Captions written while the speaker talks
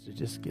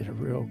just get a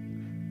real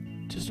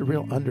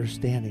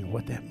understanding of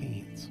what that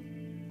means.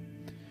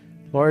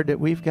 Lord, that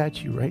we've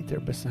got you right there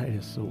beside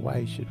us, so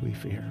why should we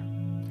fear?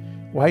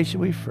 Why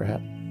should we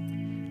fret?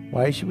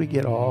 Why should we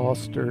get all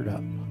stirred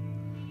up?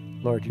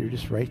 Lord, you're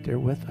just right there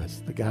with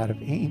us, the God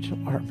of angel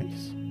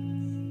armies,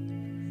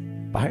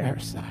 by our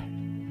side.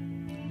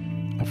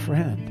 A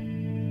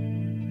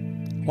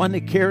friend, one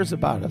that cares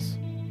about us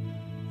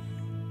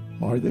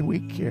more than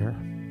we care.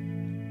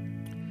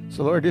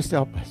 So Lord, just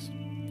help us.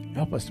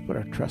 Help us to put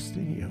our trust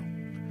in you.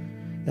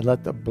 And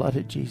let the blood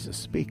of Jesus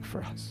speak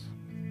for us.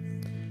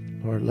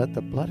 Lord, let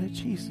the blood of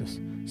Jesus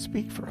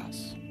speak for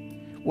us.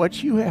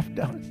 What you have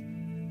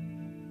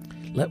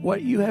done. Let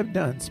what you have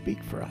done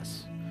speak for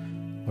us.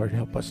 Lord,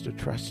 help us to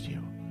trust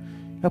you.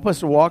 Help us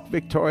to walk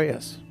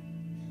victorious.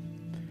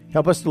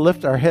 Help us to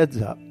lift our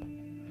heads up.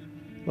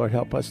 Lord,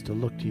 help us to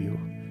look to you,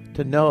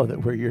 to know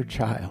that we're your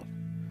child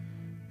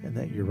and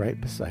that you're right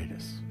beside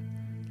us.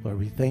 Lord,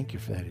 we thank you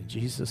for that in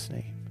Jesus'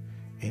 name.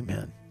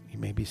 Amen. You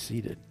may be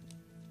seated.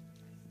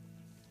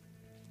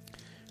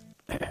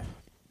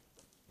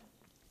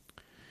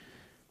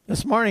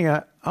 This morning,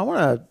 I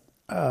want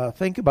to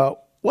think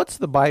about what's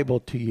the Bible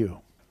to you?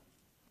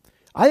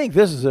 I think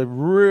this is a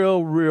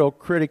real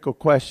critical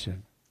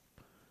question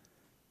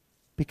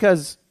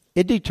because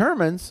it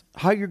determines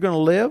how you're going to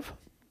live.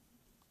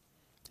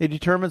 It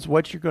determines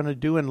what you're going to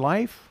do in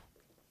life.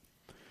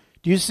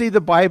 Do you see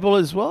the Bible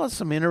as well as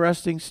some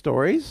interesting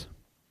stories?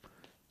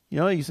 You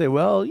know, you say,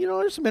 well,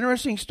 there's some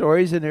interesting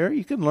stories in there.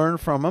 You can learn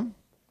from them.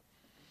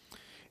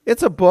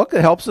 It's a book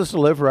that helps us to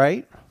live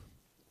right.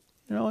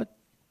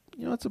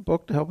 It's a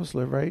book to help us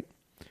live right.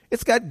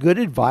 It's got good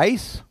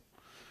advice.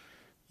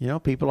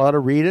 People ought to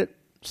read it,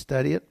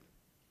 study it.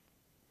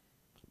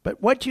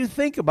 But what you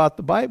think about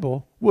the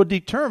Bible will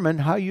determine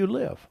how you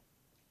live.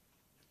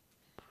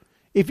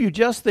 If you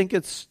just think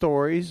it's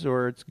stories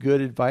or it's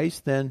good advice,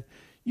 then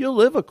you'll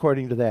live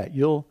according to that.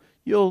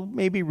 You'll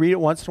maybe read it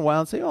once in a while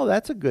and say, oh,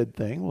 that's a good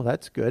thing. Well,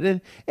 that's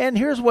good. And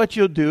here's what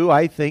you'll do,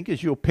 I think,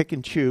 is you'll pick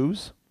and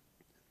choose.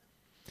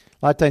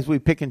 A lot of times we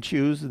pick and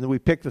choose, and then we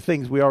pick the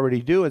things we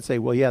already do and say,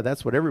 well, yeah,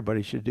 that's what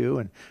everybody should do,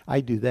 and I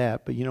do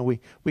that. But,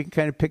 we can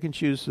kind of pick and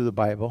choose through the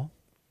Bible.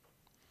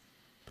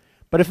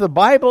 But if the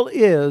Bible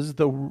is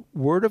the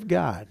Word of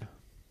God,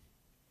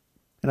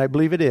 and I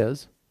believe it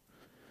is,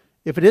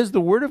 if it is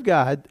the Word of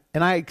God,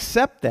 and I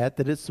accept that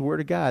it's the Word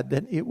of God,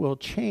 then it will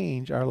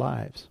change our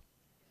lives.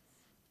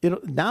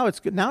 Now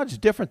it's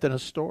different than a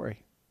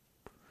story.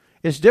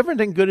 It's different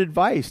than good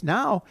advice.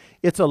 Now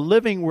it's a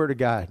living Word of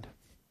God.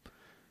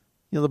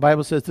 The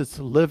Bible says it's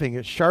living.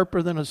 It's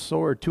sharper than a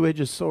sword,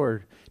 two-edged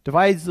sword.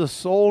 Divides the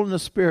soul and the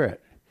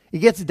spirit. It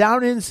gets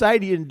down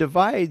inside you and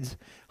divides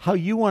how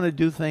you want to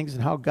do things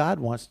and how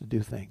God wants to do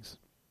things.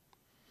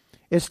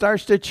 It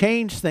starts to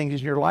change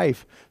things in your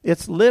life.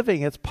 It's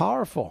living. It's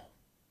powerful.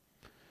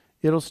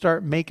 It'll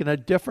start making a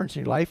difference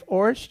in your life,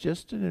 or it's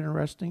just an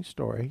interesting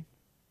story.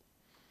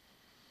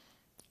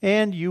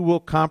 And you will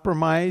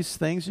compromise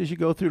things as you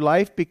go through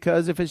life,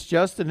 because if it's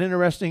just an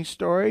interesting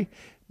story,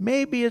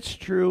 maybe it's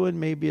true and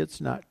maybe it's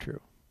not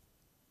true.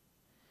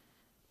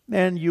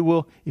 And you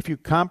will, if you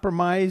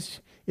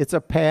compromise, it's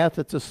a path,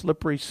 it's a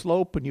slippery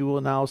slope, and you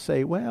will now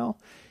say, well,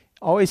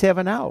 always have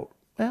an out.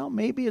 Well,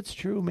 maybe it's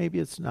true, maybe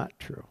it's not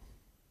true.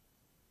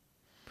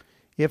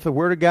 If the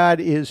Word of God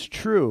is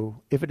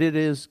true, if it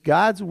is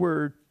God's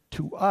Word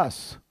to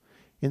us,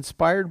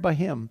 inspired by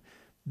Him,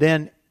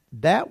 then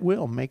that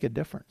will make a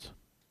difference.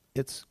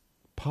 It's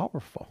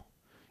powerful.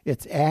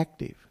 It's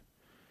active.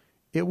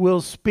 It will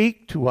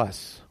speak to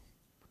us.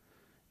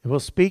 It will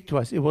speak to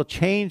us. It will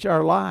change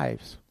our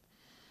lives.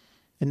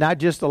 And not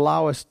just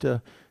allow us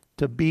to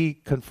be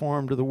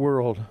conformed to the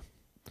world.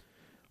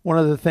 One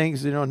of the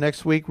things,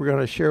 next week we're going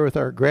to share with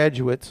our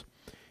graduates.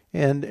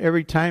 And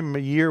every time a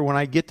year when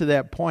I get to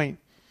that point,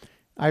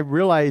 I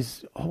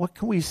realize, what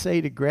can we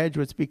say to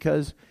graduates?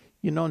 Because,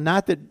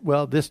 not that,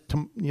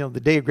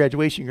 the day of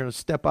graduation, you're going to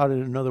step out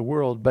into another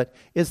world, but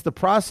it's the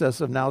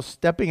process of now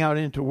stepping out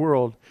into the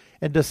world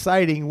and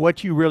deciding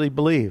what you really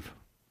believe.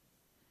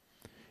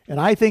 And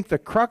I think the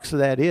crux of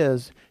that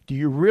is, do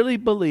you really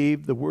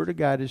believe the Word of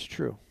God is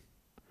true?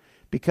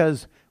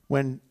 Because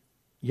when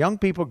young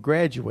people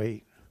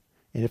graduate,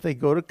 and if they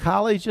go to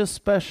college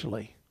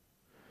especially,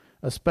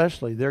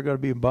 they're going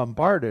to be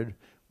bombarded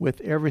with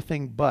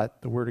everything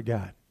but the Word of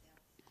God.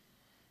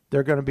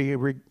 They're going to be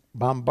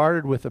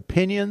bombarded with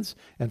opinions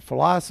and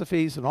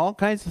philosophies and all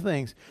kinds of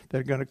things that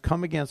are going to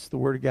come against the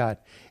Word of God.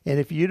 And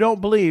if you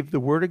don't believe the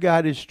Word of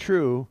God is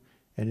true,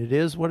 and it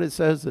is what it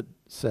says,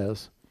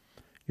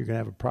 you're going to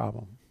have a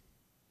problem.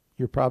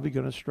 You're probably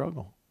going to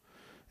struggle.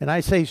 And I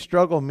say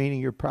struggle meaning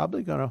you're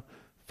probably going to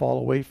fall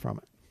away from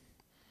it.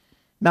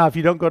 Now, if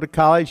you don't go to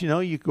college,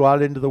 you go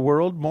out into the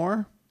world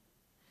more,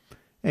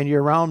 and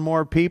you're around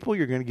more people,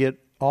 you're going to get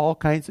all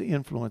kinds of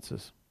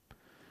influences.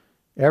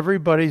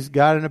 Everybody's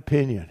got an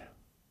opinion.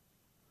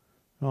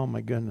 Oh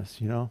my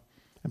goodness,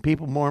 And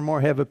people more and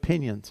more have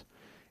opinions.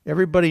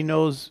 Everybody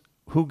knows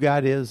who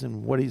God is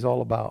and what He's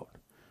all about.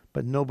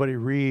 But nobody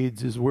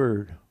reads His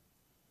Word.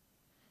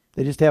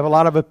 They just have a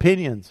lot of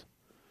opinions.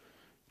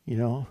 You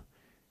know,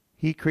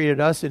 he created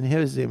us in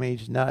his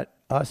image, not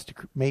us to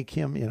make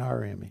him in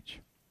our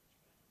image.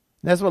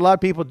 And that's what a lot of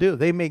people do.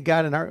 They make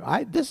God in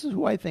our, this is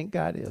who I think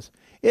God is.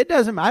 It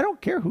doesn't, I don't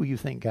care who you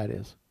think God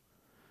is.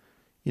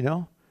 You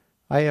know,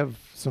 I have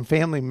some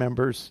family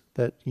members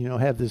that, you know,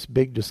 have this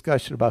big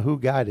discussion about who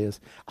God is.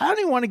 I don't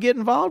even want to get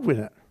involved with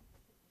it.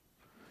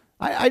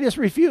 I just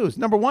refuse.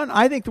 Number one,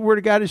 I think the Word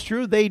of God is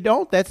true. They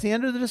don't. That's the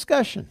end of the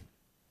discussion.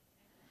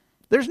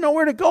 There's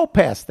nowhere to go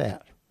past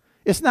that.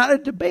 It's not a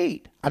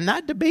debate. I'm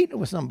not debating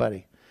with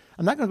somebody.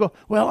 I'm not going to go,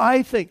 well,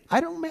 I think, I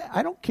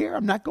don't care.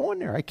 I'm not going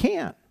there. I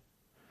can't.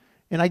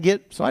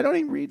 And so I don't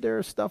even read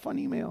their stuff on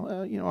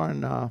email,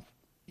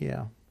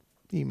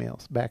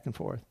 emails back and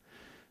forth.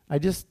 I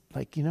just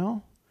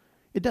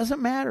it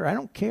doesn't matter. I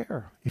don't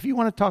care. If you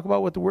want to talk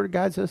about what the Word of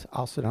God says,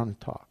 I'll sit down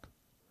and talk.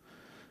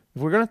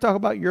 If we're going to talk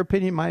about your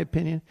opinion, my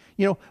opinion,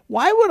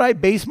 why would I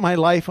base my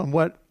life on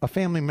what a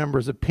family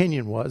member's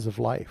opinion was of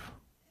life?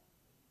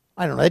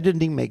 I don't know. That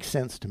didn't even make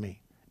sense to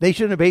me. They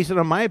shouldn't have based it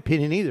on my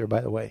opinion either,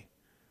 by the way.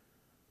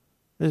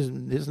 This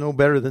is no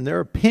better than their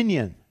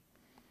opinion.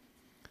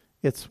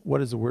 It's what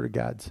does the Word of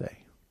God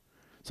say?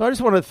 So I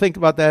just want to think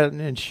about that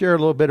and share a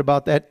little bit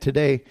about that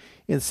today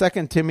in 2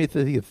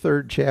 Timothy, the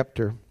 3rd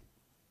chapter,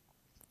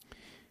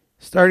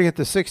 starting at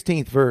the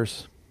 16th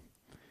verse.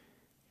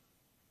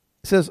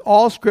 It says,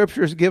 all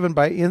Scripture is given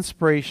by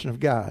inspiration of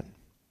God.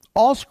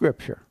 All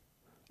Scripture.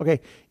 Okay,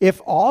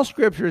 if all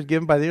Scripture is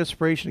given by the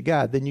inspiration of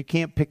God, then you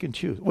can't pick and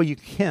choose. Well, you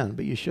can,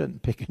 but you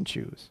shouldn't pick and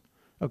choose.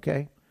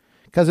 Okay?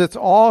 Because it's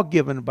all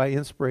given by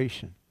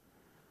inspiration.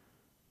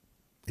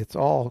 It's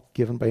all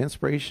given by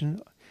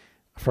inspiration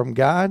from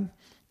God,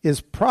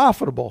 is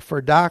profitable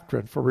for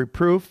doctrine, for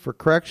reproof, for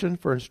correction,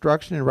 for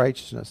instruction in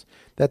righteousness,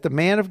 that the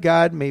man of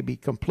God may be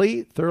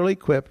complete, thoroughly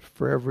equipped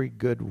for every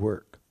good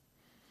work.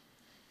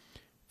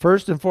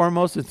 First and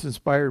foremost, it's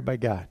inspired by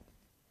God.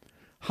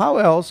 How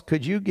else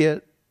could you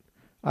get,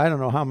 I don't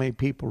know how many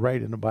people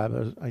write in the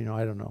Bible, I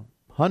don't know,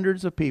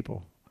 hundreds of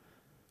people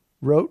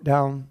wrote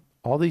down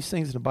all these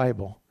things in the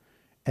Bible,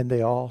 and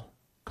they all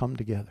come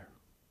together.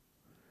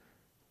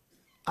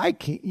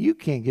 You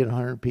can't get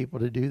 100 people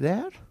to do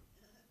that.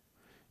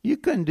 You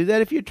couldn't do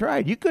that if you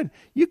tried. You couldn't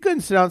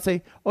sit down and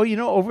say,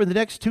 over the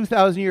next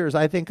 2,000 years,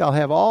 I think I'll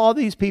have all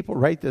these people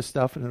write this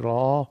stuff, and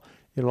it'll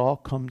all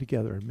come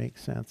together and make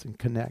sense and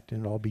connect,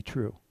 and it'll all be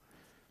true.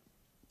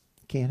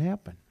 Can't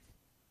happen.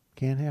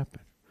 Can't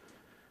happen.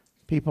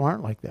 People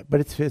aren't like that. But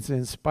it's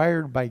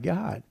inspired by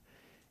God.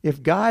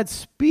 If God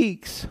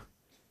speaks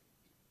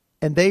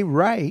and they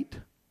write,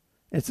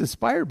 it's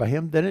inspired by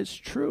him, then it's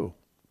true.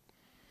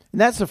 And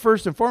that's the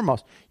first and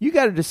foremost. You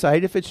got to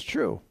decide if it's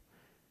true.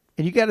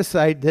 And you got to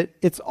decide that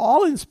it's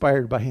all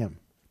inspired by him,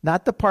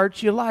 not the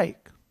parts you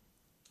like.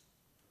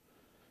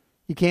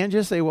 You can't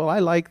just say, well, I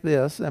like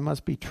this. That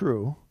must be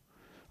true.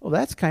 Well,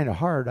 that's kind of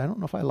hard. I don't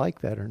know if I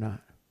like that or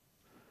not.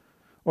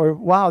 Or,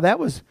 wow,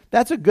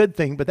 that's a good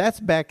thing, but that's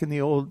back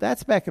in old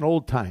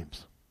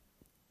times.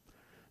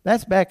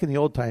 That's back in the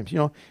old times.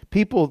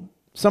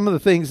 Some of the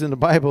things in the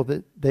Bible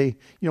that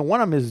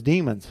one of them is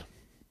demons.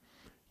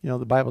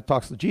 The Bible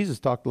Jesus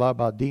talked a lot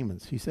about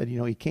demons. He said,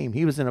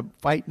 he was in a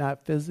fight,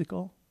 not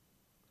physical.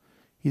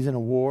 He's in a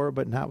war,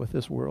 but not with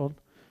this world.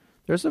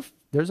 There's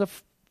a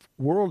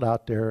world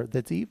out there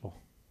that's evil.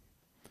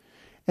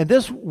 And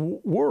this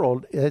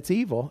world that's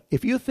evil,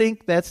 if you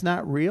think that's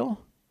not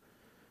real,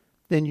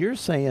 then you're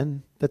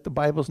saying that the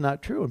Bible's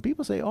not true. And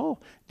people say,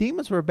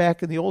 demons were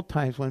back in the old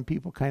times when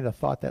people kind of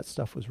thought that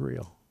stuff was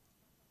real.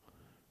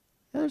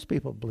 Yeah, there's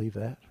people who believe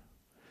that.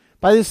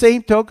 By the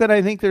same token,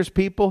 I think there's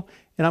people,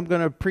 and I'm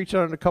going to preach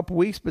on it in a couple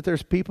weeks, but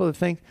there's people that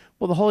think,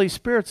 well, the Holy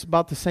Spirit's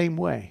about the same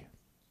way.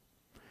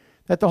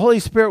 That the Holy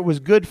Spirit was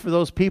good for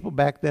those people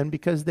back then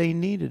because they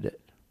needed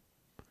it.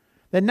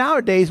 That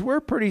nowadays we're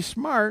pretty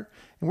smart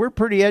and we're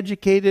pretty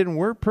educated and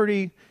we're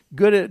pretty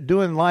good at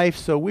doing life,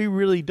 so we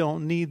really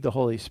don't need the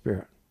Holy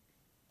Spirit.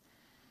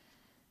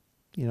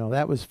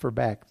 That was for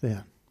back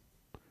then.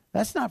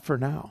 That's not for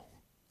now.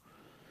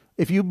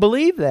 If you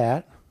believe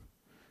that,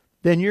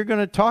 then you're going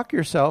to talk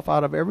yourself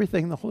out of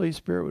everything the Holy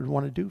Spirit would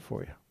want to do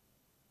for you.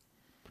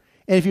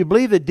 And if you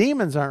believe that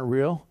demons aren't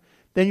real,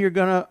 then you're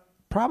going to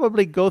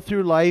probably go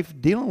through life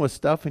dealing with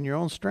stuff in your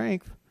own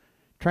strength,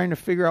 trying to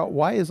figure out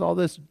why is all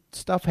this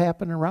stuff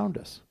happening around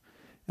us.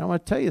 And I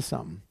want to tell you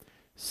something.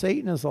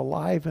 Satan is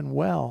alive and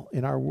well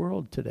in our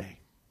world today.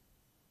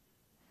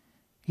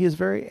 He is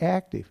very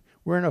active.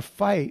 We're in a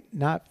fight,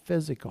 not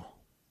physical.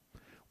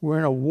 We're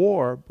in a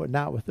war, but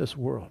not with this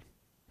world.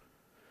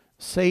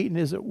 Satan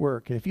is at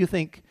work. And if you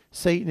think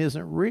Satan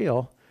isn't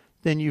real,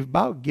 then you've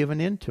about given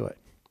into it.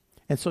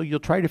 And so you'll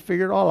try to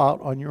figure it all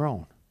out on your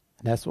own.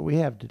 And that's what we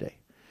have today.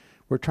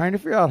 We're trying to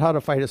figure out how to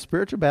fight a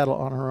spiritual battle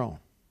on our own.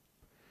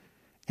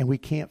 And we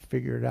can't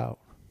figure it out.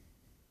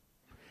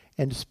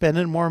 And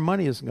spending more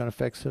money isn't going to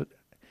fix it.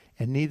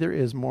 And neither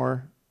is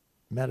more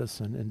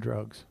medicine and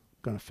drugs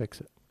going to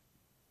fix it.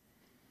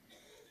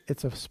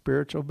 It's a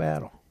spiritual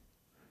battle.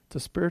 It's a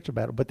spiritual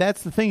battle. But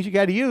that's the things you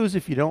got to use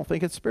if you don't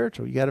think it's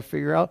spiritual. You got to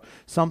figure out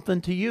something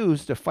to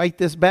use to fight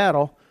this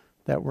battle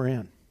that we're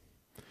in.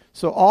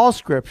 So all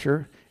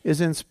Scripture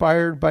is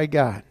inspired by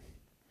God.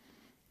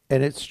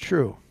 And it's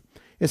true.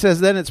 It says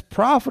then it's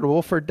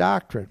profitable for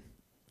doctrine.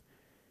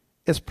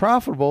 It's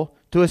profitable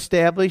to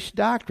establish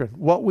doctrine,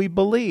 what we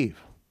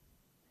believe.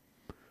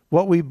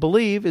 What we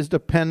believe is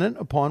dependent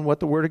upon what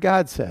the Word of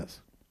God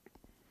says.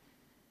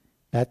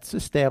 That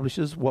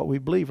establishes what we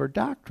believe, or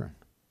doctrine.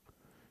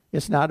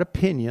 It's not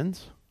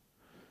opinions,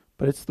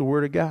 but it's the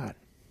Word of God.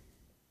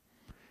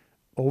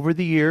 Over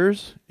the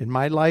years, in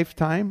my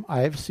lifetime, I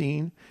have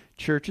seen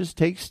churches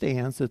take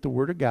stands that the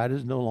Word of God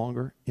is no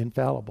longer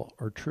infallible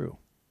or true.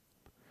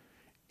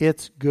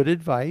 It's good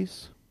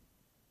advice.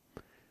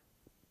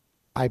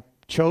 I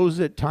chose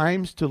at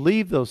times to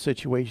leave those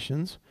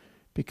situations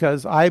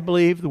because I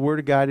believe the Word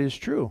of God is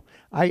true.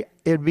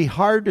 It'd be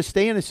hard to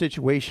stay in a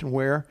situation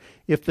where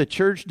if the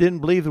church didn't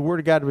believe the Word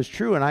of God was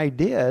true and I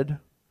did,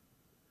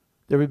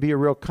 there would be a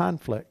real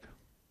conflict.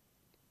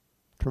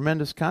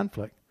 Tremendous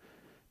conflict.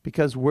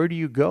 Because where do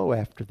you go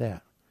after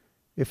that?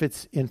 If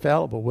it's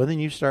infallible, well, then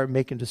you start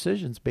making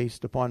decisions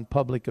based upon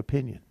public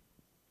opinion,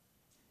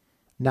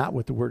 not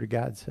what the Word of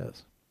God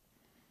says.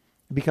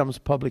 It becomes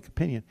public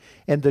opinion.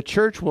 And the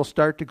church will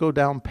start to go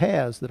down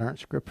paths that aren't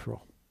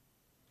scriptural.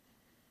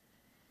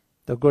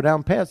 They'll go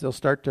down paths. They'll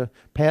start to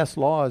pass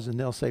laws, and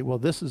they'll say, well,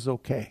 this is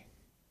okay.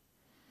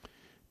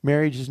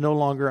 Marriage is no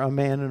longer a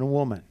man and a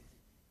woman.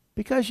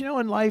 Because,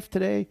 in life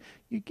today,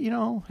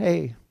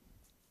 hey,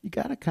 you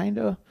got to kind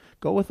of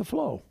go with the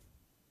flow.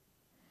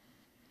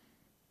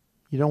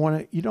 You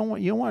want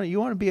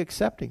to be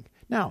accepting.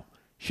 Now,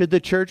 should the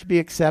church be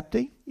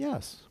accepting?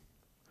 Yes.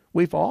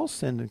 We've all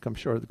sinned and come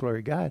short of the glory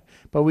of God,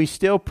 but we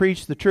still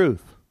preach the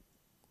truth.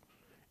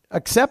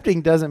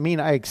 Accepting doesn't mean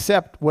I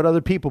accept what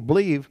other people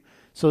believe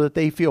so that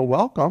they feel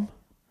welcome.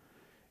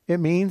 It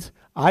means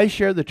I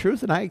share the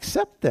truth and I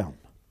accept them.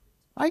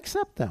 I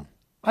accept them.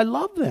 I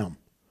love them.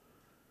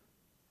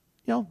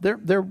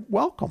 They're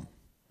welcome.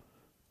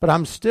 But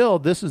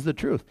this is the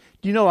truth.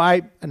 Do you know,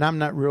 and I'm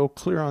not real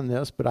clear on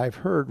this, but I've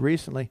heard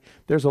recently,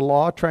 there's a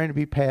law trying to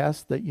be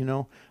passed that,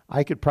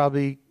 I could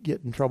probably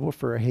get in trouble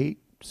for a hate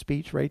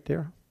speech right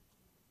there.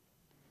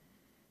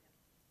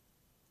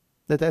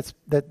 That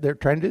they're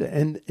trying to do that.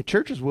 And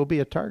churches will be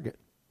a target.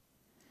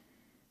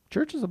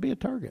 Churches will be a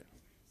target.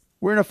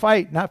 We're in a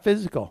fight, not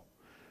physical.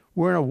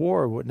 We're in a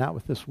war, but not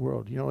with this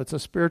world. It's a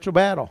spiritual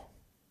battle.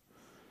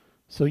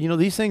 So,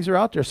 these things are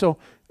out there. So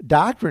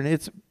doctrine,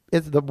 it's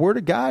the Word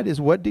of God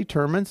is what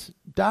determines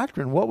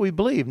doctrine, what we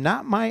believe,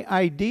 not my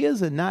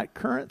ideas and not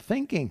current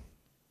thinking.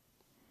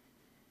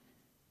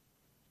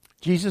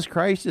 Jesus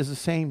Christ is the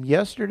same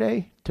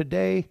yesterday,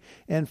 today,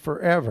 and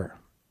forever.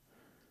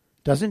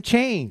 Doesn't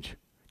change.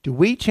 Do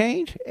we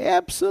change?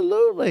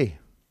 Absolutely.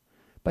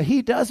 But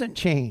He doesn't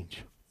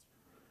change.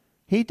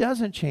 He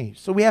doesn't change.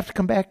 So we have to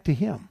come back to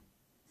Him.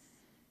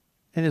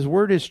 And His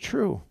Word is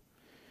true.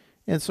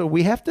 And so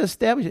we have to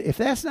establish it. If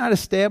that's not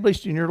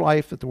established in your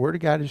life that the Word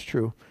of God is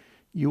true,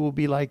 you will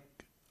be like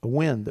a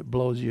wind that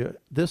blows you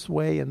this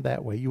way and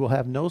that way. You will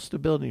have no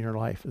stability in your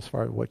life as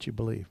far as what you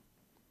believe.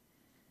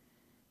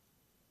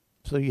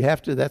 So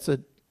that's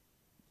a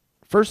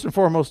first and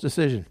foremost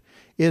decision.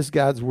 Is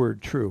God's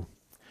Word true?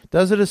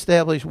 Does it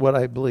establish what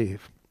I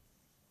believe?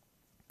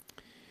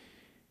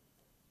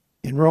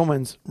 In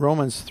Romans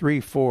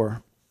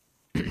 3:4,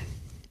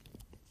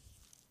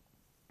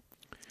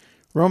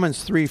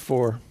 Romans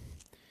 3:4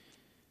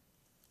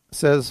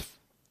 says,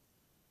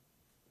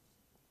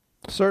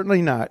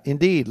 certainly not.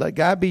 Indeed, let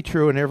God be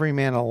true and every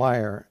man a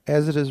liar,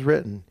 as it is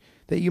written,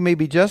 that you may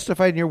be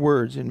justified in your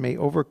words and may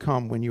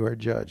overcome when you are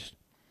judged.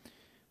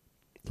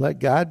 Let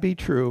God be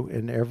true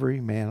and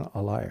every man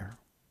a liar.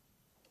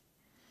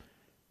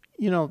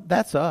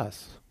 That's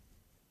us.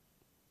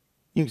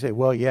 You can say,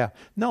 well, yeah.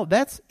 No,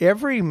 that's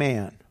every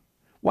man.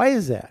 Why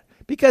is that?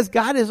 Because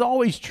God is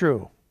always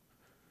true.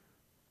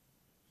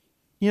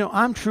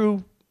 I'm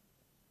true,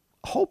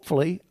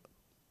 hopefully,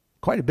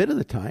 quite a bit of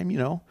the time,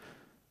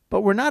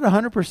 but we're not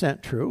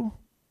 100% true.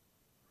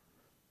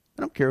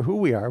 I don't care who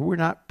we are. We're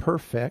not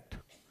perfect.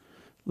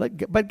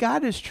 But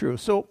God is true.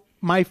 So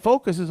my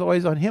focus is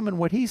always on Him and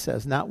what He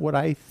says, not what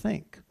I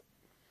think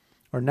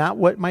or not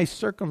what my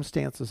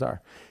circumstances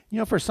are.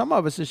 For some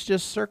of us, it's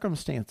just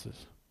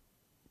circumstances.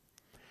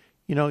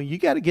 You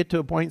got to get to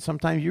a point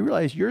sometimes you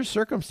realize your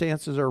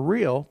circumstances are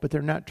real, but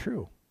they're not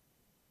true.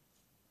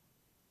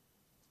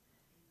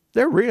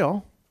 They're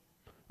real.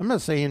 I'm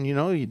not saying, you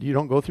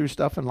don't go through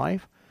stuff in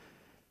life,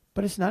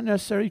 but it's not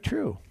necessarily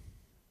true.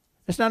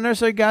 It's not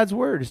necessarily God's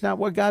Word. It's not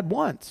what God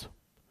wants.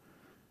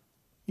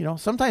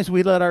 Sometimes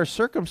we let our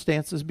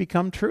circumstances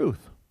become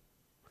truth.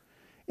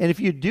 And if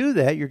you do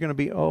that, you're going to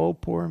be, oh,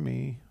 poor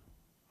me.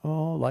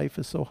 Oh, life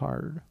is so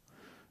hard.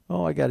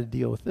 Oh, I got to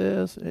deal with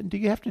this. And do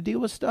you have to deal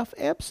with stuff?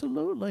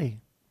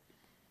 Absolutely.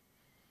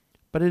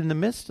 But in the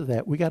midst of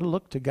that, we got to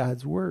look to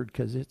God's Word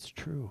because it's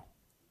true.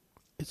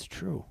 It's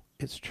true.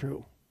 It's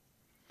true.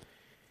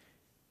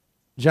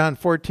 John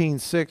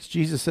 14:6,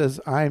 Jesus says,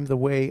 I'm the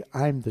way,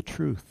 I'm the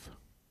truth.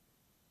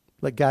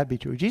 Let God be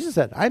true. Jesus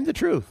said, I'm the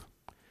truth.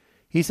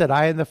 He said,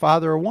 I and the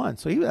Father are one.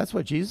 So that's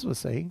what Jesus was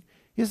saying.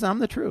 He says, I'm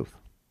the truth.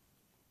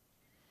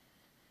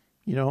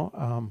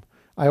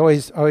 I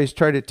always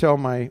try to tell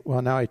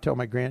now I tell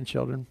my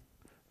grandchildren,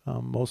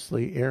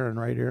 mostly Aaron,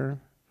 right,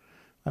 Aaron?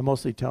 I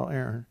mostly tell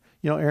Aaron,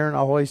 Aaron,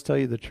 I'll always tell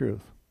you the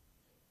truth.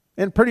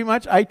 And pretty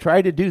much I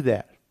try to do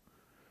that.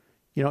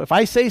 If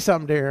I say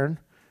something to Aaron,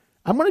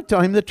 I'm going to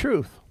tell him the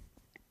truth.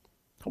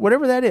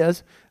 Whatever that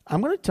is,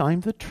 I'm going to tell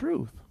him the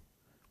truth.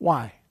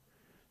 Why?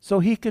 So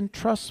he can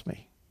trust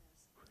me.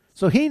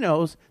 So he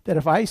knows that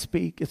if I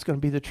speak, it's going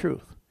to be the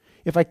truth.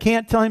 If I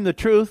can't tell him the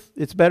truth,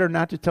 it's better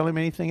not to tell him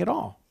anything at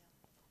all.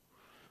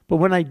 But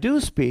when I do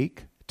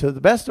speak, to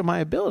the best of my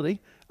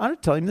ability, I'm going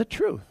to tell him the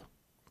truth.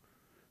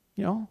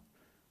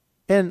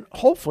 And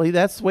hopefully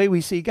that's the way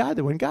we see God,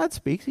 that when God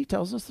speaks, he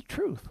tells us the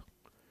truth.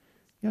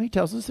 He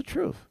tells us the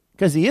truth.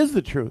 Because he is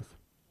the truth.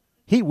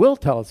 He will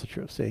tell us the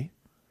truth, see?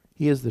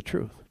 He is the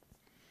truth.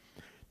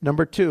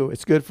 Number 2,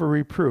 it's good for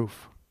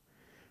reproof.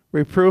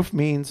 Reproof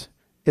means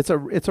it's a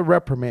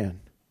reprimand.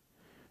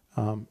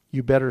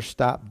 You better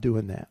stop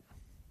doing that.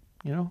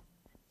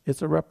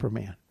 It's a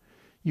reprimand.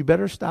 You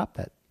better stop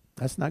that.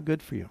 That's not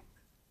good for you.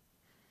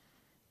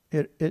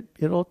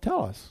 It'll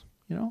tell us,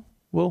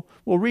 We'll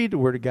read the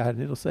Word of God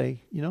and it'll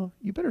say, you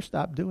better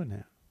stop doing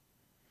that.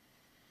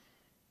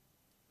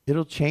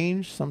 It'll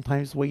change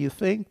sometimes the way you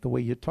think, the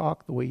way you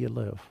talk, the way you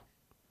live.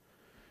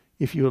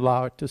 If you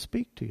allow it to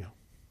speak to you.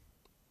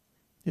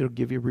 It'll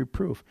give you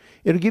reproof.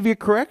 It'll give you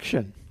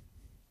correction.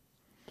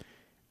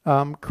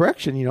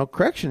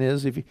 Correction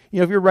is if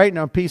you're writing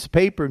on a piece of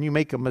paper and you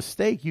make a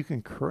mistake, you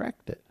can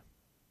correct it.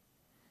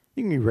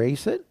 You can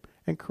erase it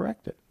and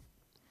correct it.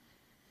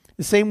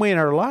 The same way in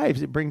our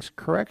lives, it brings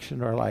correction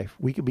to our life.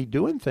 We can be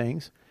doing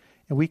things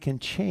and we can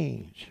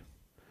change.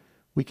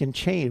 We can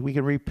change. We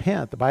can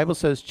repent. The Bible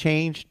says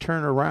change,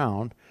 turn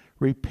around,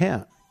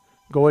 repent,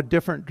 go a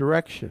different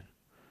direction.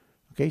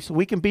 Okay, so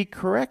we can be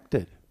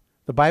corrected.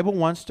 The Bible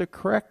wants to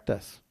correct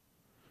us.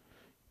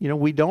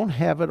 We don't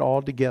have it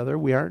all together.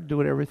 We aren't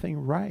doing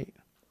everything right.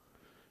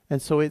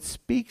 And so it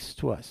speaks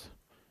to us.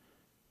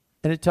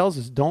 And it tells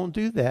us, don't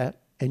do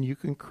that, and you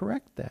can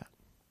correct that.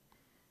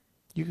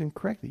 You can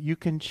correct it. You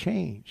can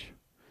change.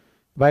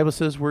 The Bible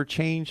says we're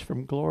changed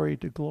from glory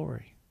to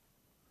glory.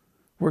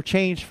 We're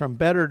changed from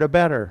better to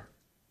better.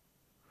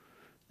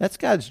 That's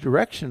God's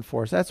direction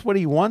for us. That's what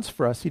he wants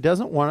for us. He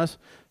doesn't want us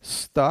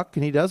stuck,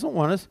 and he doesn't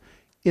want us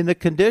in the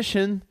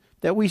condition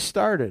that we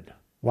started.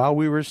 While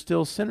we were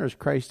still sinners,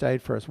 Christ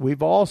died for us.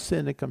 We've all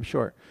sinned and come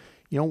short.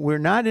 We're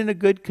not in a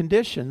good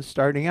condition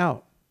starting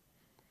out.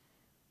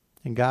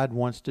 And God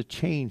wants to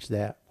change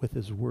that with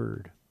his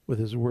word.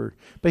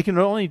 But he can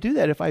only do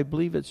that if I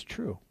believe it's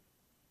true.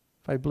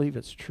 If I believe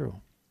it's true.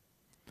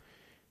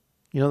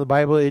 The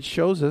Bible, it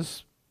shows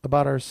us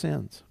about our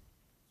sins.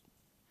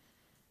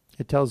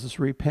 It tells us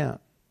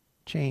repent,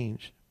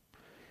 change.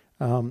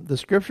 The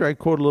scripture I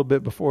quoted a little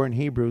bit before in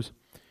Hebrews,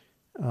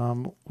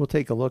 we'll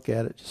take a look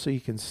at it just so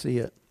you can see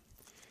it.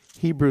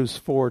 Hebrews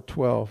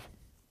 4:12.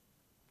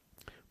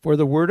 For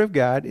the word of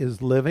God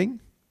is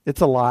living,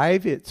 it's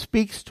alive, it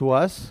speaks to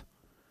us.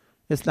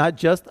 It's not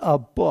just a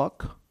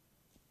book.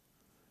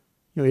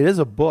 It is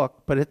a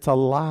book, but it's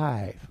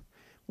alive.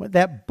 When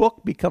that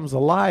book becomes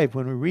alive,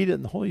 when we read it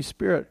and the Holy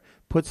Spirit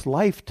puts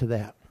life to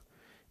that,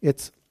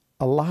 it's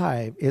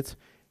alive. It's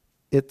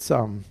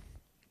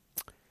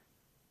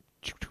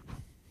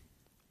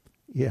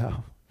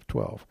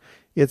 12.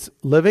 It's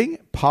living,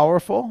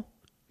 powerful,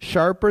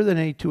 sharper than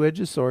any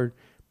two-edged sword,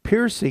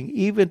 piercing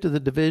even to the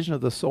division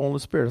of the soul and the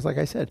spirit. It's like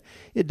I said,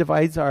 it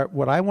divides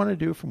what I want to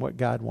do from what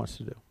God wants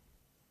to do.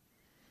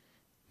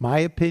 My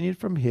opinion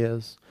from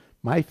his,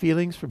 my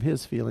feelings from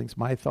his feelings,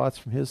 my thoughts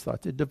from his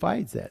thoughts. It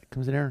divides that. It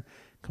comes in there,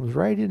 comes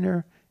right in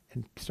there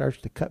and starts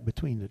to cut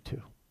between the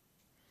two.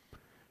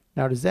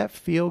 Now, does that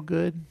feel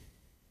good?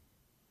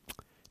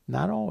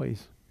 Not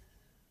always.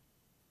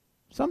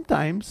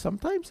 Sometimes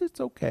it's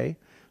okay.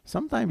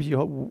 Sometimes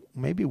you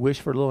maybe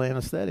wish for a little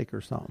anesthetic or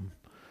something.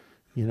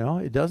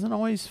 It doesn't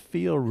always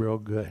feel real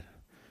good.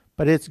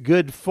 But it's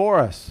good for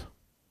us.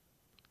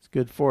 It's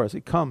good for us.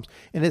 It comes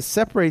and it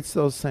separates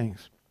those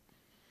things.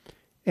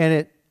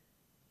 And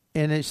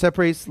it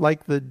separates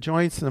like the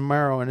joints and the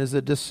marrow and is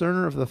a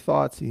discerner of the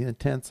thoughts and the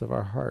intents of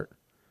our heart.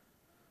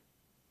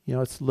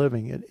 It's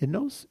living. It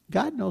knows,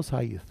 God knows how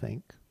you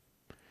think.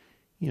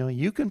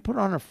 You can put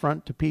on a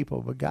front to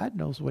people, but God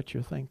knows what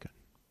you're thinking.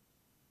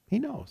 He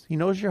knows. He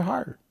knows your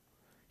heart.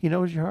 He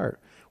knows your heart.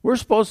 We're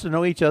supposed to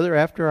know each other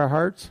after our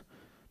hearts,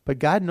 but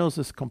God knows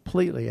us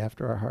completely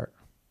after our heart.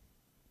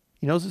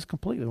 He knows us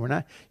completely.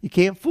 You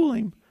can't fool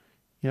him.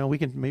 We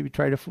can maybe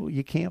try to fool.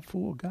 You can't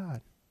fool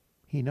God.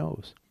 He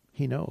knows.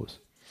 He knows.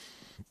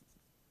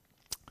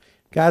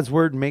 God's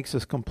word makes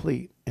us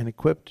complete and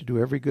equipped to do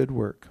every good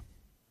work.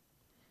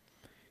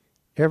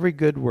 Every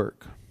good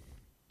work.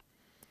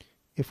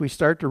 If we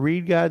start to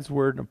read God's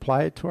word and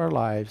apply it to our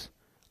lives,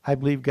 I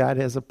believe God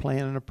has a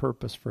plan and a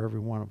purpose for every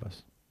one of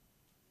us.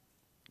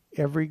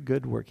 Every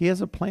good work. He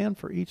has a plan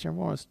for each and every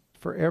one of us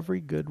for every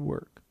good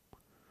work.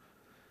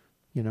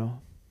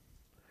 I'm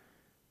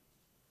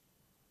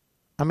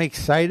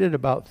excited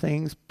about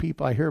things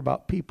I hear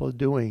about people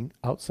doing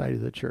outside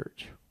of the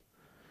church.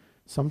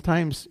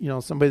 Sometimes,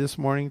 somebody this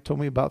morning told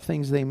me about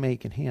things they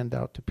make and hand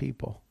out to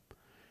people.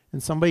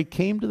 And somebody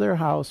came to their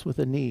house with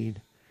a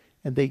need,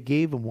 and they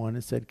gave them one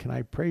and said, "Can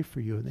I pray for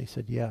you?" And they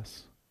said,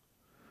 "Yes."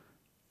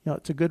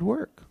 It's a good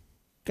work.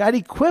 God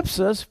equips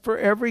us for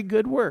every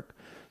good work.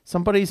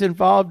 Somebody's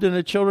involved in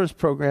a children's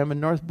program in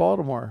North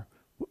Baltimore,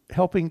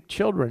 helping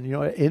children,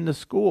 in the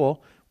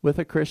school with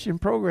a Christian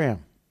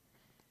program.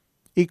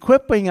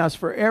 Equipping us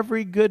for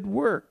every good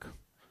work.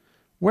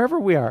 Wherever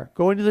we are,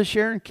 going to the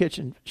sharing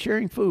kitchen,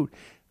 sharing food,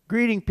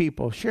 greeting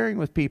people, sharing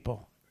with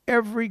people.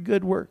 Every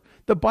good work.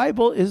 The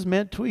Bible is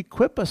meant to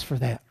equip us for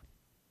that.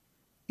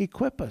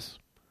 Equip us.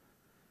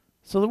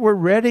 So that we're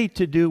ready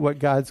to do what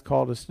God's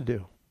called us to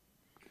do.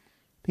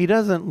 He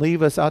doesn't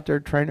leave us out there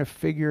trying to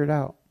figure it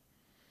out.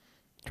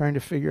 Trying to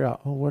figure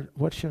out,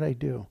 what should I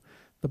do?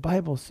 The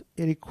Bible,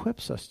 it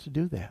equips us to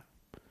do that.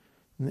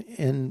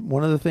 And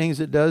one of the things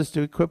it does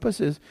to equip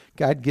us is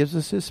God gives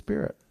us His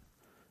Spirit.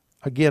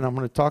 Again, I'm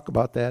going to talk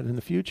about that in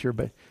the future,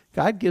 but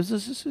God gives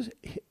us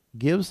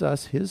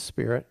His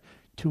Spirit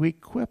to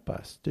equip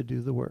us to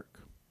do the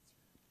work.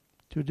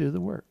 To do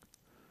the work.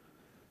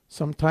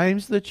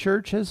 Sometimes the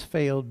church has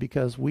failed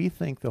because we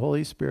think the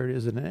Holy Spirit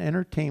is an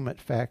entertainment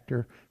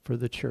factor for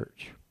the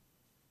church.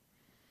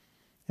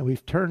 And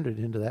we've turned it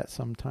into that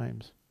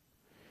sometimes.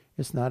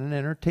 It's not an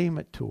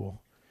entertainment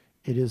tool.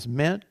 It is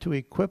meant to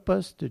equip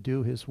us to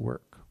do His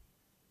work.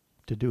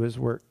 To do His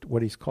work,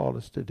 what He's called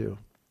us to do.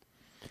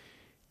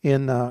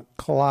 In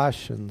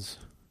Colossians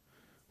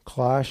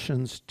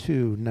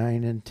 2,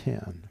 9 and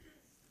 10.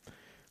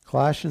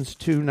 Colossians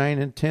 2, 9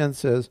 and 10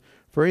 says,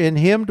 "For in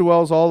Him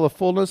dwells all the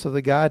fullness of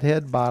the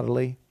Godhead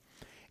bodily,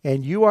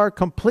 and you are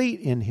complete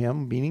in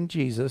Him," meaning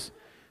Jesus,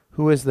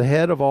 "who is the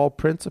head of all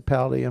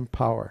principality and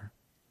power."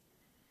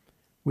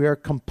 We are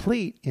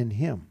complete in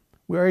Him.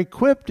 We are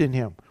equipped in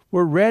Him.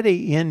 We're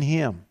ready in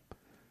Him.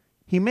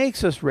 He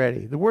makes us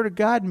ready. The Word of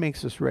God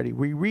makes us ready.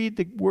 We read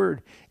the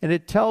Word, and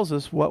it tells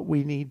us what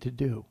we need to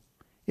do.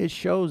 It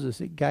shows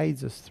us. It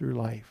guides us through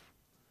life.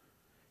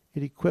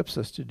 It equips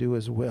us to do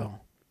His will.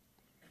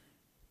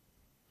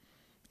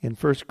 In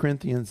 1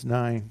 Corinthians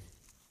 9,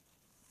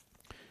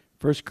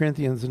 1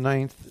 Corinthians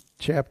 9th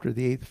chapter,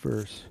 the 8th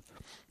verse.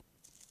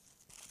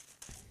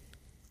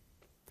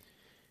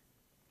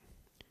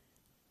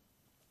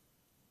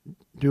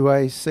 "Do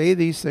I say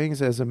these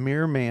things as a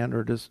mere man,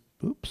 or does..."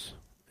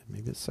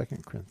 Maybe it's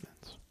 2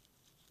 Corinthians.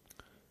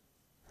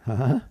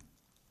 I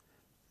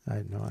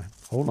know.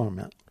 Hold on a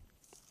minute.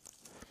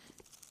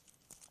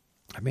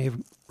 I may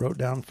have wrote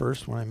down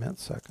first when I meant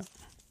second.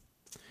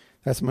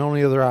 That's my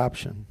only other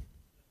option.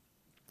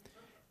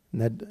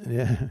 And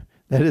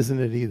that isn't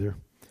it either.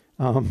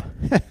 I don't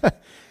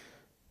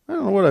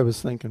know what I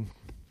was thinking.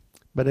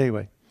 But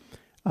anyway.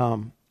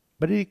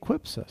 But it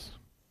equips us.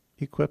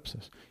 Equips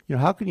us.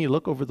 How can you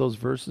look over those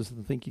verses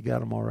and think you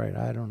got them all right?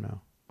 I don't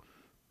know.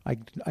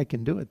 I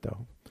can do it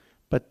though.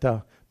 But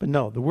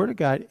no, the Word of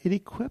God, it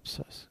equips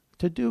us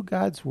to do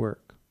God's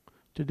work.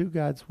 To do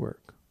God's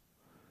work.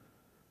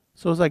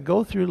 So as I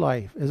go through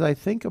life, as I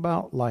think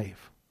about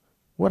life,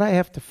 what I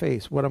have to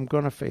face, what I'm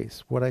going to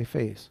face, what I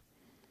face,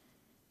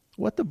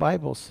 what the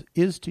Bible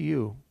is to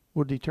you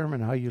will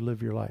determine how you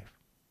live your life.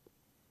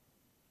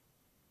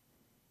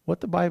 What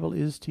the Bible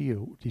is to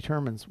you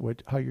determines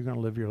how you're going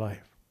to live your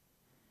life.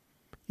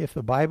 If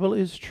the Bible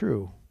is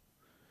true,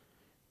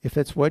 if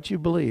it's what you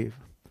believe,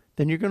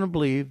 then you're going to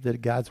believe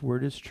that God's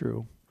Word is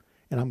true,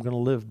 and I'm going to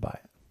live by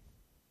it.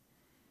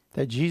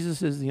 That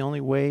Jesus is the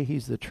only way,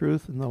 He's the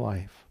truth and the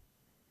life.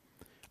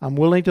 I'm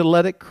willing to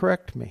let it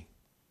correct me.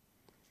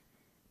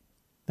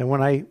 And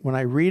when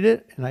I read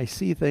it and I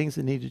see things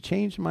that need to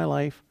change in my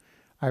life,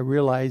 I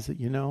realize that,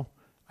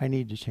 I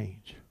need to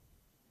change.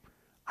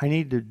 I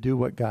need to do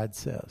what God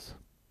says.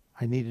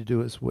 I need to do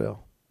His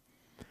will.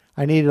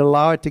 I need to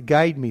allow it to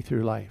guide me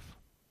through life.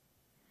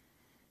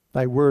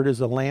 Thy word is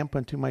a lamp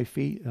unto my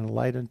feet and a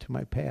light unto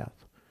my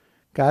path.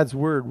 God's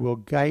word will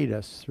guide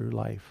us through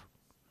life.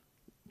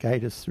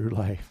 Guide us through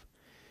life.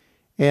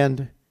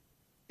 And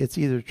it's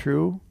either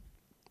true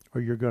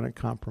or you're going to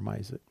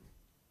compromise it.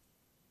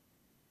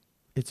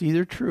 It's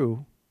either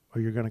true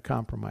or you're going to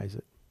compromise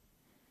it.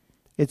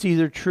 It's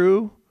either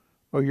true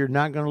or you're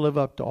not going to live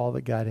up to all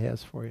that God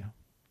has for you.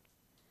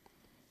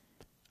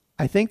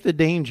 I think the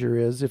danger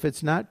is if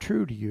it's not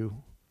true to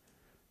you,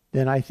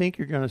 then I think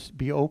you're going to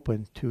be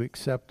open to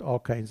accept all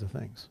kinds of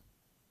things.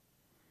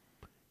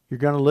 You're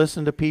going to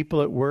listen to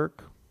people at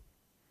work.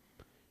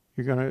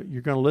 You're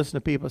going to listen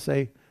to people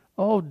say,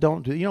 "Oh,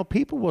 don't do."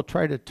 People will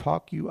try to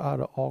talk you out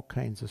of all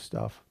kinds of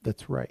stuff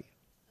that's right,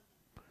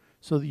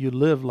 so that you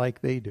live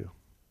like they do.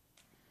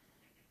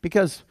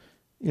 Because,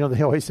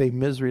 they always say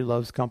misery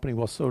loves company.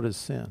 Well, so does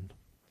sin.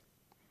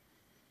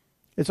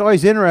 It's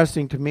always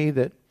interesting to me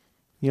that,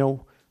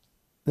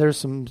 there's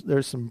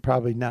some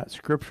probably not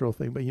scriptural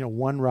thing, but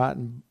one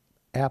rotten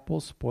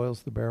apple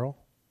spoils the barrel.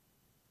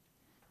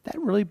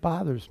 That really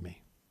bothers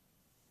me.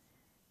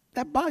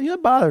 That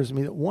bothers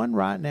me that one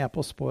rotten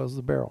apple spoils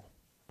the barrel.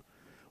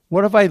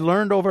 What have I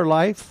learned over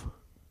life?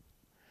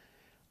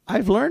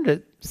 I've learned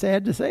it,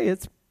 sad to say,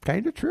 it's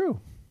kind of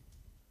true.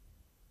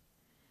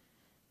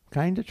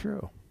 Kind of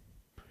true.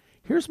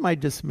 Here's my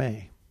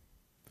dismay.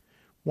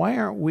 Why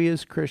aren't we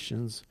as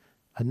Christians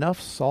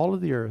enough salt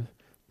of the earth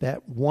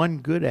that one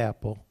good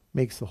apple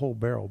makes the whole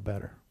barrel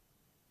better?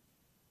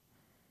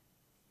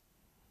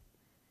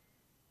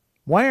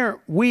 Why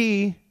aren't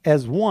we,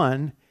 as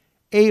one,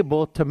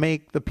 able to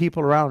make the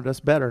people around us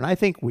better? And I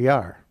think we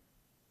are.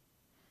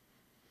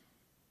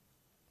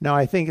 Now,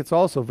 I think it's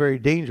also very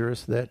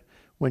dangerous that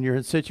when you're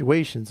in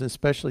situations,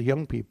 especially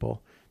young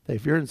people, that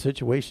if you're in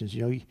situations,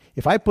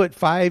 if I put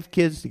 5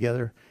 kids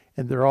together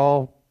and they're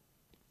all,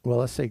 well,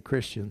 let's say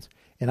Christians,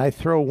 and I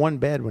throw one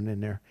bad one in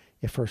there,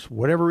 if for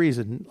whatever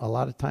reason, a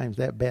lot of times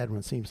that bad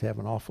one seems to have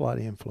an awful lot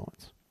of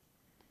influence.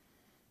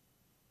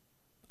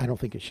 I don't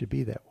think it should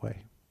be that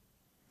way.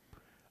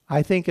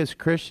 I think as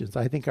Christians,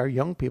 I think our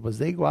young people, as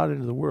they go out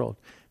into the world,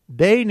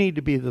 they need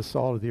to be the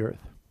salt of the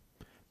earth.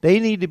 They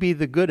need to be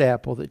the good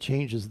apple that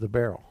changes the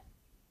barrel.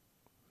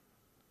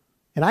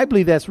 And I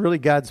believe that's really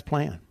God's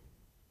plan.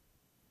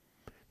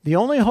 The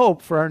only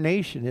hope for our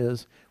nation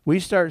is we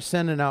start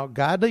sending out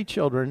godly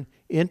children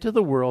into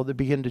the world that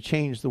begin to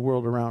change the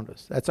world around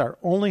us. That's our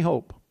only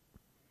hope.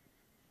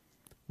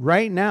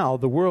 Right now,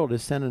 the world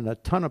is sending a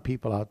ton of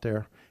people out there,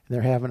 and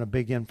they're having a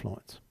big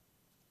influence.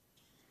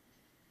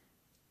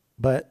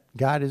 But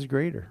God is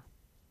greater.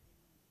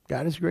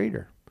 God is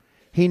greater.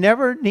 He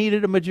never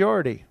needed a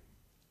majority.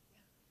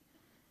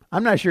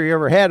 I'm not sure he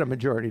ever had a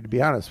majority, to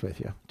be honest with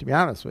you. To be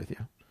honest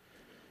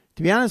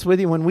with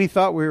you, when we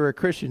thought we were a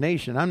Christian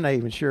nation, I'm not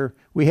even sure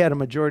we had a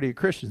majority of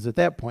Christians at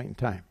that point in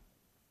time.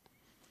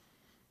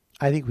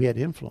 I think we had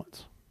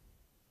influence.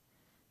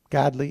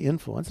 Godly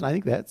influence, and I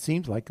think that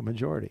seems like a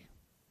majority.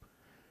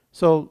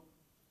 So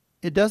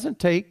it doesn't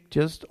take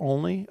just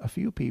only a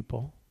few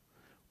people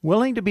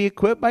willing to be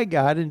equipped by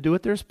God and do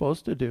what they're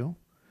supposed to do,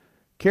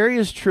 carry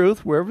his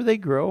truth wherever they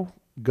go,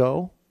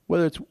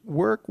 whether it's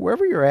work,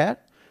 wherever you're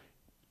at,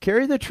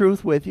 carry the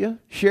truth with you,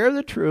 share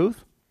the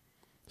truth,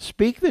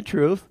 speak the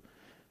truth.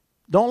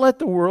 Don't let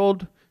the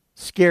world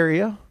scare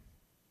you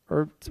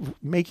or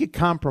make you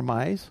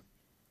compromise.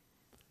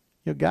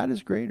 God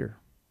is greater,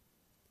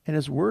 and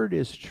his word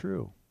is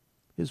true.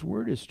 His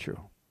word is true.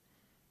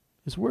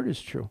 His word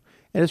is true.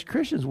 And as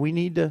Christians, we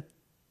need to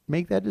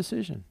make that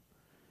decision.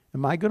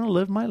 Am I going to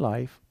live my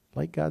life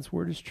like God's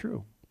word is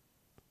true?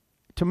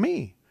 To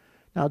me.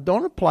 Now,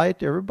 don't apply it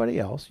to everybody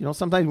else.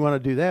 Sometimes we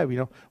want to do that.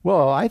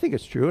 Well, I think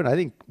it's true, and I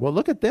think, well,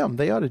 look at them.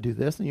 They ought to do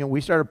this. And,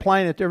 we start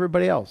applying it to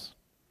everybody else.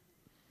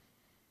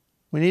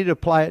 We need to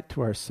apply it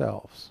to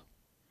ourselves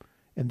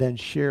and then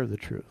share the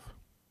truth,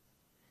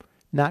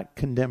 not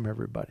condemn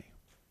everybody.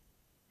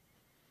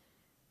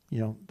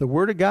 The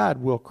Word of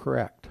God will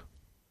correct.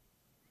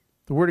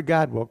 The Word of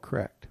God will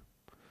correct.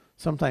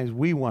 Sometimes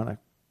we want to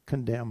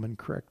condemn and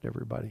correct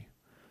everybody.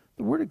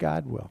 The Word of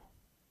God will.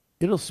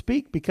 It'll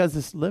speak because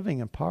it's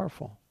living and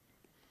powerful.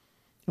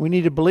 And we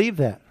need to believe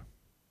that.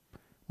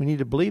 We need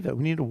to believe that.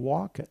 We need to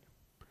walk it.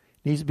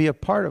 It needs to be a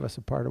part of us,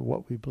 a part of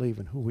what we believe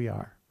and who we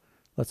are.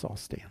 Let's all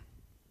stand.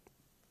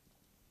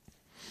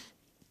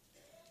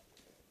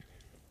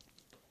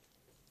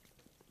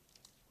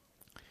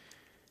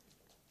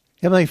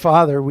 Heavenly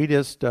Father, we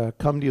just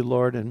come to you,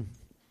 Lord, and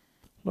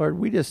Lord,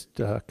 we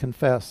just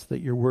confess that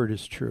your word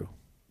is true.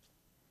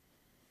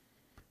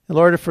 And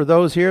Lord, for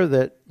those here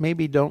that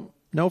maybe don't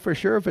know for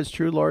sure if it's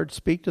true, Lord,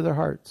 speak to their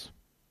hearts.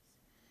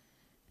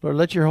 Lord,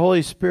 let your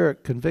Holy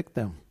Spirit convict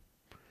them.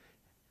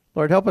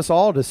 Lord, help us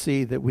all to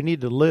see that we need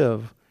to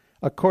live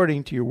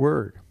according to your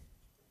word.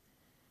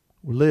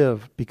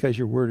 Live because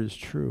your word is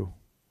true.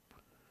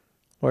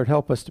 Lord,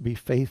 help us to be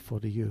faithful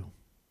to you.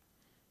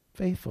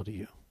 Faithful to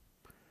you.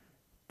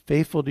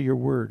 Faithful to your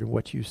word and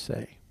what you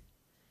say.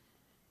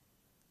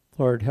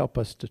 Lord, help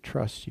us to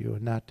trust you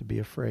and not to be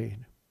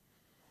afraid.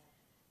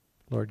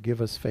 Lord, give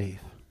us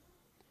faith.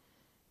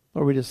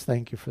 Lord, we just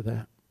thank you for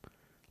that.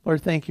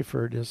 Lord, thank you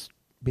for just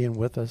being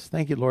with us.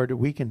 Thank you, Lord, that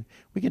we can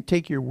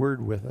take your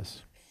word with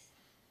us.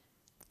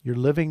 Your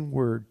living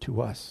word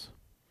to us.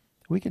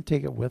 We can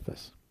take it with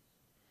us.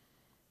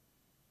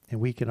 And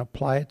we can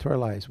apply it to our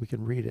lives. We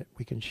can read it.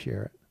 We can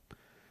share it.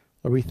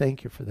 Lord, we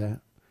thank you for that.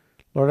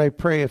 Lord, I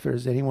pray if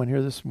there's anyone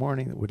here this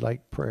morning that would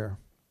like prayer.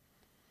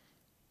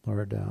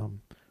 Lord,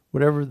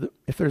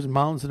 if there's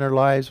mountains in their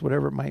lives,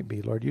 whatever it might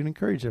be, Lord, you'd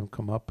encourage them to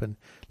come up and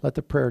let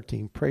the prayer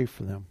team pray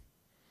for them.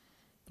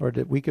 Lord,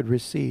 that we could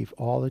receive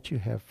all that you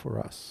have for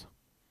us.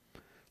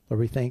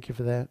 Lord, we thank you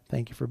for that.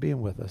 Thank you for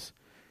being with us.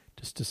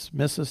 Just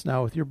dismiss us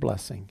now with your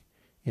blessing.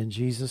 In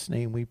Jesus'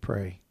 name we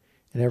pray.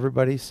 And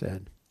everybody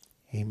said,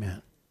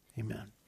 amen. Amen.